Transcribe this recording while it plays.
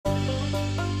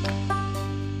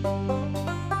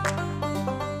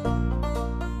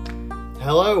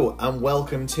Hello and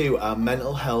welcome to our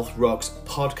Mental Health Rocks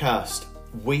podcast.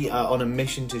 We are on a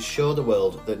mission to show the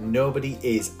world that nobody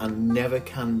is and never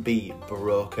can be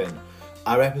broken.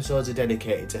 Our episodes are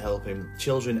dedicated to helping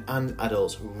children and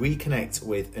adults reconnect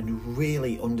with and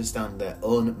really understand their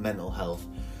own mental health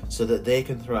so that they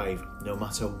can thrive no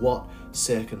matter what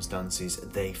circumstances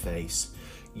they face.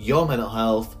 Your mental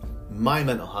health, my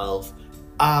mental health,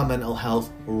 our mental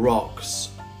health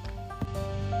rocks.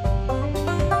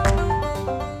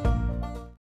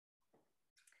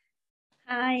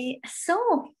 Hi,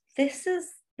 so this is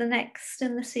the next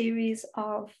in the series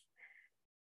of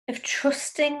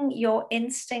trusting your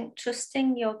instinct,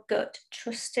 trusting your gut,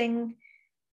 trusting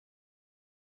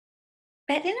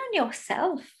betting on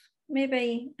yourself.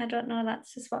 Maybe, I don't know,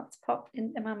 that's just what's popped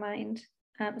into my mind.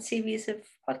 A series of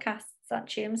podcasts that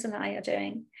James and I are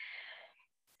doing.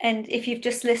 And if you've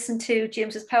just listened to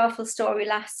James's powerful story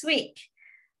last week,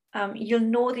 you'll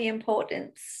know the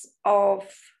importance of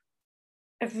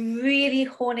really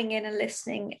honing in and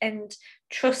listening and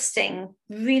trusting,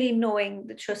 really knowing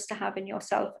the trust to have in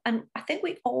yourself. And I think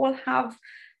we all have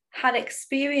had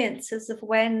experiences of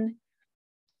when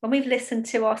we've listened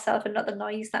to ourselves and not the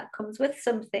noise that comes with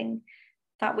something,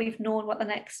 that we've known what the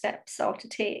next steps are to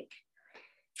take.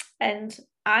 And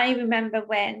I remember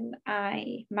when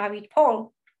I married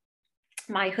Paul,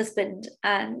 my husband,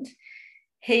 and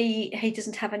he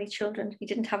doesn't have any children. He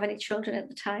didn't have any children at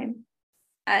the time.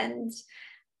 And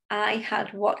I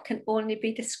had what can only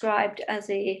be described as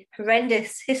a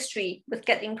horrendous history with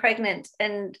getting pregnant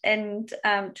and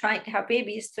trying to have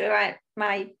babies throughout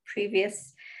my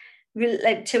previous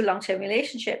two long-term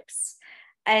relationships.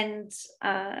 And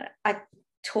I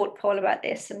told Paul about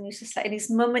this, and he was just like, and his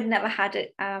mum had never had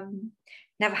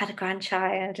a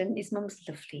grandchild, and his mum's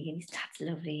lovely and his dad's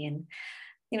lovely, and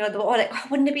they were all like, oh,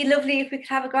 wouldn't it be lovely if we could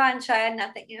have a grandchild? And I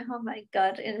think, oh my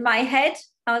God. In my head,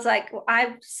 I was like, well,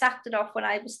 I sacked it off when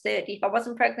I was 30. If I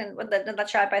wasn't pregnant with another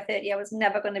child by 30, I was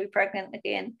never going to be pregnant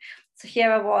again. So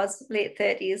here I was, late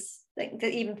 30s,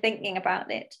 even thinking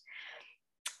about it.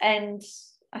 And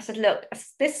I said, look,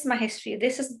 this is my history.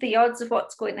 This is the odds of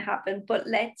what's going to happen, but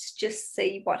let's just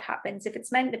see what happens. If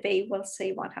it's meant to be, we'll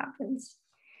see what happens.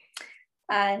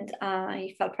 And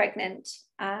I fell pregnant,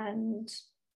 and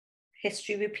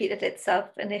history repeated itself.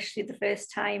 Initially, the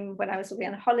first time when I was away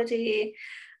on holiday,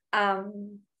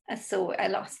 so I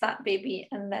lost that baby,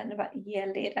 and then about a year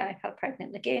later I fell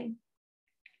pregnant again.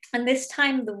 And this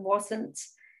time there wasn't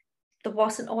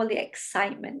all the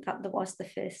excitement that there was the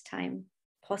first time.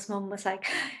 Paul's mum was like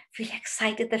really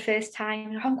excited the first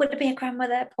time. I'm going to be a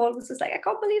grandmother. Paul was just like, I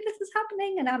can't believe this is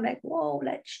happening. And I'm like, whoa,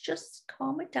 let's just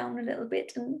calm it down a little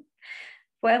bit. And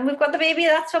when we've got the baby,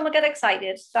 that's when we get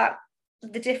excited. That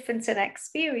the difference in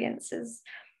experiences.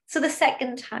 So the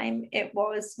second time it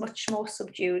was much more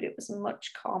subdued. It was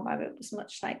much calmer. It was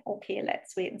much like, okay,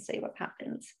 let's wait and see what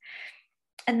happens.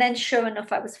 And then sure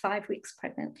enough, I was 5 weeks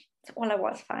pregnant. So all I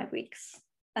was 5 weeks.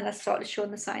 And I started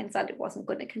showing the signs that it wasn't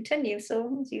going to continue.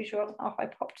 So as usual, off I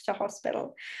popped to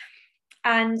hospital.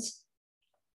 And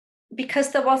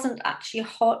because there wasn't actually a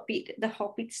heartbeat, the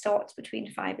heartbeat starts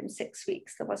between 5 and 6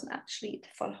 weeks. There wasn't actually the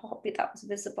full heartbeat that was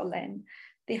visible then.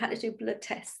 They had to do blood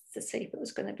tests to see if it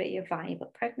was going to be a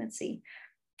viable pregnancy.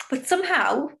 But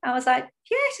somehow I was like,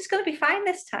 yeah, she's going to be fine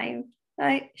this time.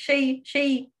 Right? She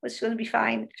was going to be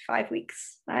fine at 5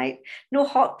 weeks, right? No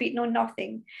heartbeat, no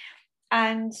nothing.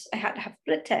 And I had to have a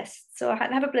blood test. So I had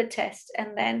to have a blood test.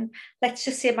 And then let's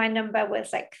just say my number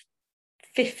was like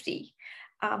 50.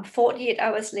 48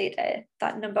 hours later,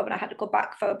 that number, when I had to go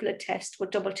back for a blood test,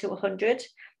 would double to 100.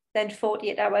 Then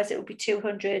 48 hours, it would be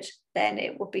 200. Then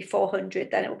it would be 400.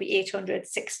 Then it would be 800,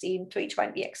 16,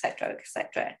 320, etc.,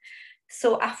 etc.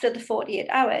 So after the 48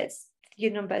 hours,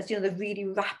 your numbers, they really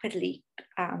rapidly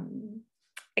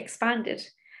expanded.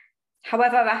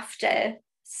 However, after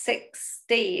 6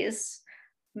 days,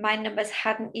 my numbers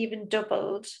hadn't even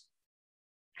doubled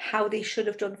how they should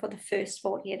have done for the first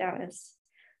 48 hours.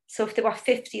 So if they were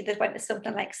 50, they went to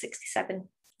something like 67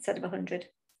 instead of 100.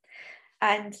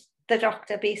 And the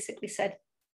doctor basically said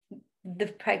the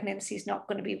pregnancy is not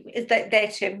going to be, their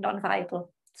term,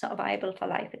 non-viable. It's not viable for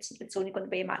life. It's only going to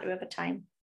be a matter of a time.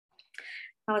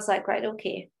 I was like, right,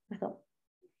 okay. I don't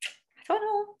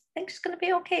know. I think she's going to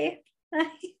be okay. Right.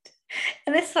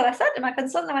 And this is what I said to my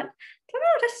consultant. I went, I don't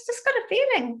know, just got a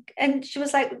feeling. And she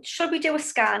was like, should we do a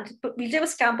scan? But we'll do a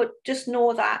scan, but just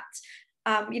know that,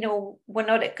 we're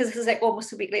not, because this is like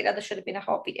almost a week later, there should have been a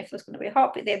heartbeat if there's going to be a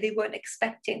heartbeat there. They weren't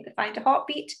expecting to find a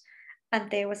heartbeat, and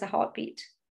there was a heartbeat.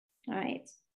 All right.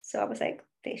 So I was like,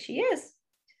 there she is,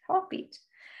 heartbeat.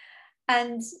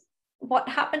 And what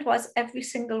happened was every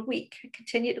single week, I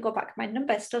continued to go back. My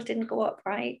number still didn't go up,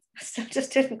 right? Still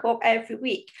just didn't go up every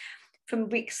week. From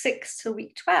week 6 to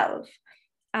week 12,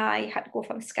 I had to go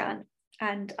for a scan,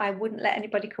 and I wouldn't let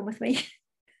anybody come with me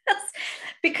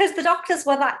because the doctors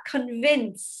were that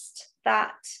convinced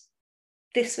that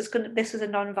this was a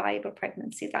non-viable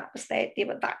pregnancy. They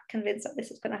were that convinced that this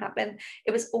was going to happen.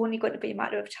 It was only going to be a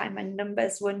matter of time. My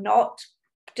numbers were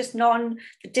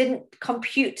they didn't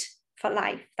compute for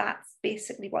life. That's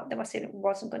basically what they were saying. It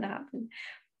wasn't going to happen.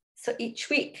 So each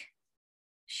week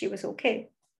she was okay.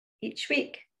 Each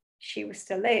week she was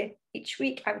still there. Each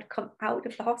week I would come out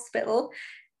of the hospital,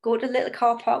 go to a little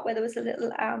car park where there was a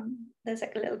little there's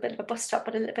like a little bit of a bus stop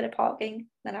but a little bit of parking.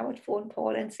 Then I would phone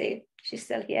Paul and say, she's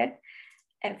still here.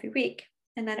 Every week.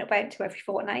 And then it went to every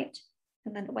fortnight,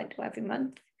 and then it went to every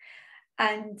month.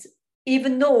 And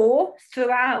even though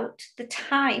throughout the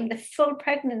time, the full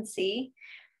pregnancy,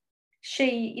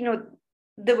 she, you know,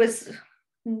 there was,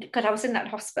 because I was in that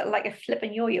hospital like a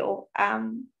flipping yo-yo,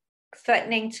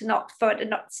 threatening for her to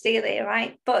not stay there,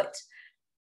 right? But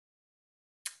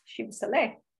she was still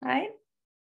there, right?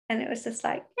 And it was just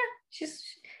like, yeah, she's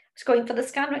going for the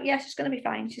scan. Like, yeah, she's going to be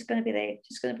fine. She's going to be there.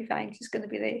 She's going to be fine. She's going to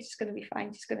be there. She's going to be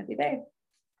fine. She's going to be there.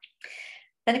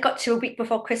 Then it got to a week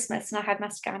before Christmas, and I had my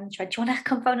scan. And she went, do you want to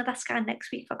come for another scan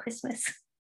next week for Christmas?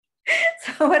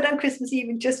 So I went on Christmas Eve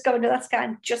and just going to that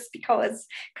scan just because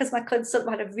my consultant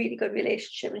had a really good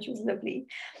relationship and she was lovely.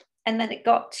 And then it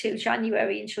got to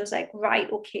January and she was like,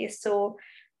 right, okay, so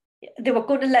they were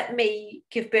going to let me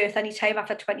give birth anytime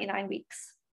after 29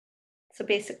 weeks. So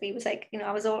basically it was like, you know,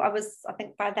 I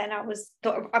think by then I was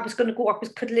going to go,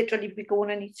 could literally be going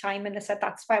any time. And they said,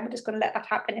 that's fine, we're just going to let that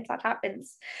happen if that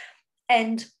happens.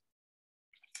 And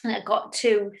I got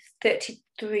to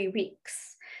 33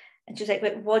 weeks. And she was like,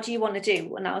 wait, what do you want to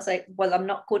do? And I was like, well, I'm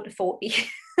not going to 40.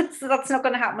 So that's not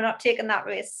going to happen. We're not taking that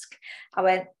risk. I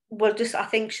went, well, I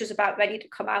think she's about ready to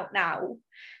come out now.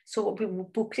 So we were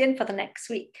booked in for the next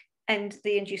week. And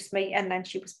they induced me, and then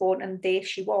she was born, and there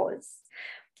she was.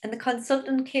 And the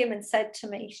consultant came and said to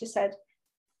me, she said,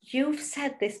 you've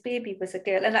said this baby was a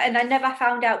girl. And I never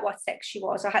found out what sex she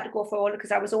was. I had to go for all,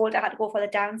 because I was older, I had to go for the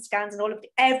down scans and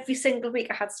every single week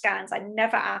I had scans. I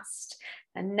never asked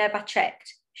and never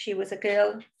checked. She was a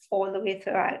girl all the way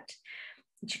throughout.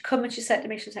 And she come and she said to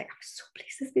me, she was like, I'm so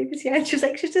pleased this baby's here. And she was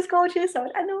like, she's just gorgeous. I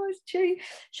went, I know, it's true.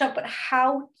 She went, but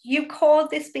how you call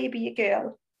this baby a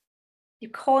girl? You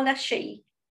call her she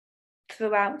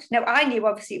throughout. Now I knew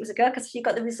obviously it was a girl because she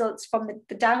got the results from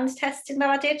the Downs testing that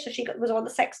I did, so was all the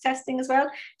sex testing as well,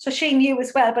 so she knew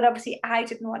as well, but obviously I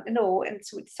didn't want to know, and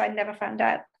so I never found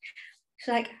out.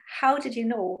 She's like, how did you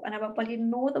know? And I went, well, you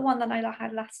know the one that I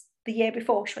had the year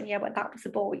before. She went, yeah, but that was a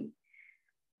boy.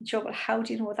 And she went, well, how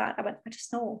do you know that? I went, I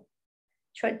just know.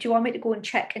 She went, do you want me to go and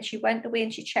check? And she went away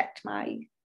and she checked my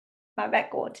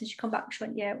records, and she come back and she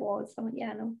went, yeah, it was. I went,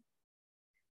 yeah, I know.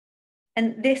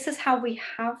 And this is how we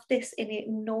have this innate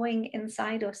knowing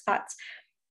inside us, that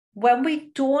when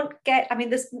we don't get, I mean,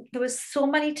 there was so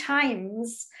many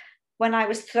times when I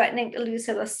was threatening to lose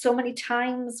her. There's so many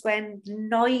times when the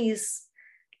noise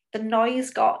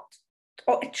got,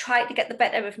 or it tried to get the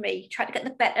better of me, tried to get the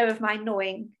better of my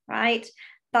knowing, right?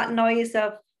 That noise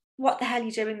of, what the hell are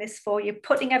you doing this for? You're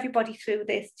putting everybody through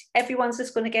this. Everyone's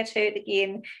just going to get hurt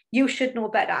again. You should know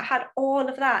better. I had all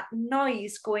of that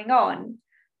noise going on.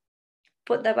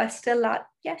 But there was still that,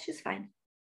 yeah, she's fine.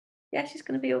 Yeah, she's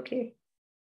going to be okay.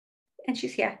 And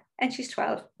she's here. And she's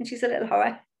 12. And she's a little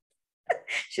horror.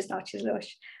 She's not, she's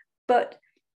lush. But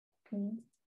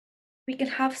we can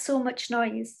have so much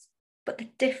noise. But the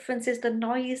difference is the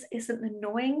noise isn't the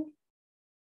knowing.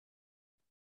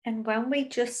 And when we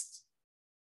just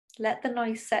let the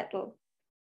noise settle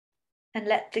and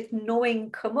let the knowing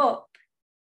come up,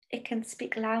 it can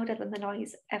speak louder than the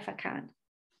noise ever can.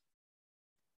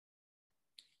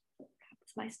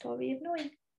 My story of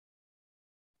knowing.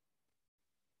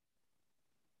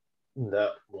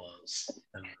 That was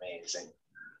amazing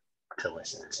to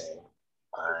listen to.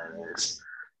 And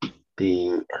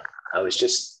I was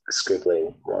just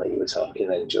scribbling while you were talking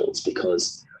then, Jules,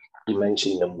 because you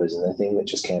mentioned numbers, and the thing that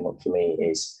just came up for me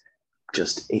is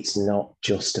it's not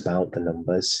just about the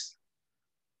numbers.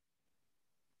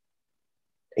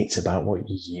 It's about what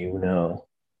you know,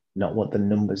 not what the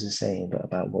numbers are saying, but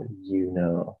about what you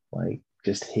know. Like,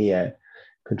 just here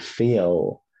could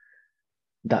feel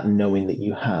that knowing that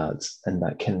you had, and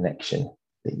that connection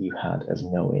that you had of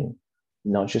knowing,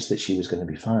 not just that she was going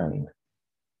to be fine,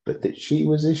 but that she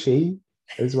was a she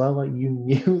as well. Like, you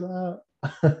knew that.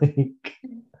 Like,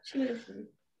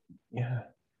 yeah,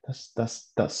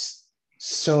 that's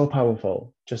so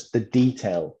powerful. Just the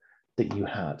detail that you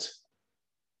had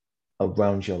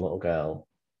around your little girl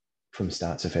from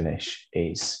start to finish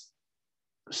is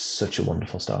such a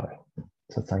wonderful story.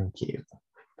 So thank you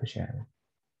for sharing.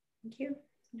 Thank you.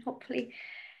 And hopefully,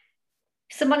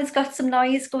 if someone's got some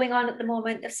noise going on at the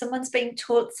moment, if someone's being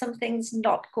told something's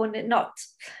not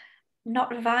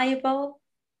viable,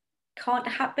 can't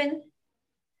happen,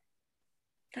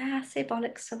 say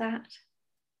bollocks to that.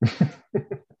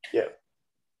 Yeah.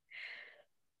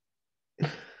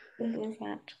 Simple as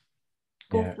that.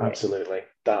 Yeah, absolutely.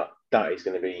 That is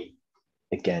going to be,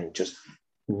 again, just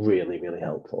really, really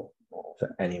helpful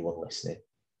for anyone listening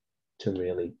to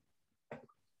really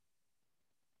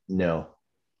know,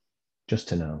 just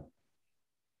to know.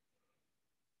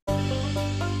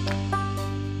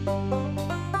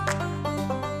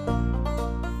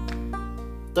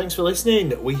 Thanks for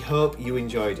listening. We hope you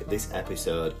enjoyed this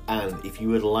episode, and if you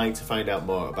would like to find out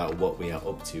more about what we are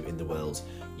up to in the world,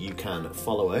 you can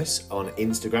follow us on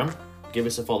Instagram. Give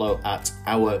us a follow at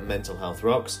Our Mental Health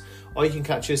Rocks, or you can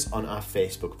catch us on our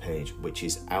Facebook page, which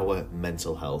is Our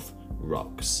Mental Health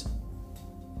Rocks.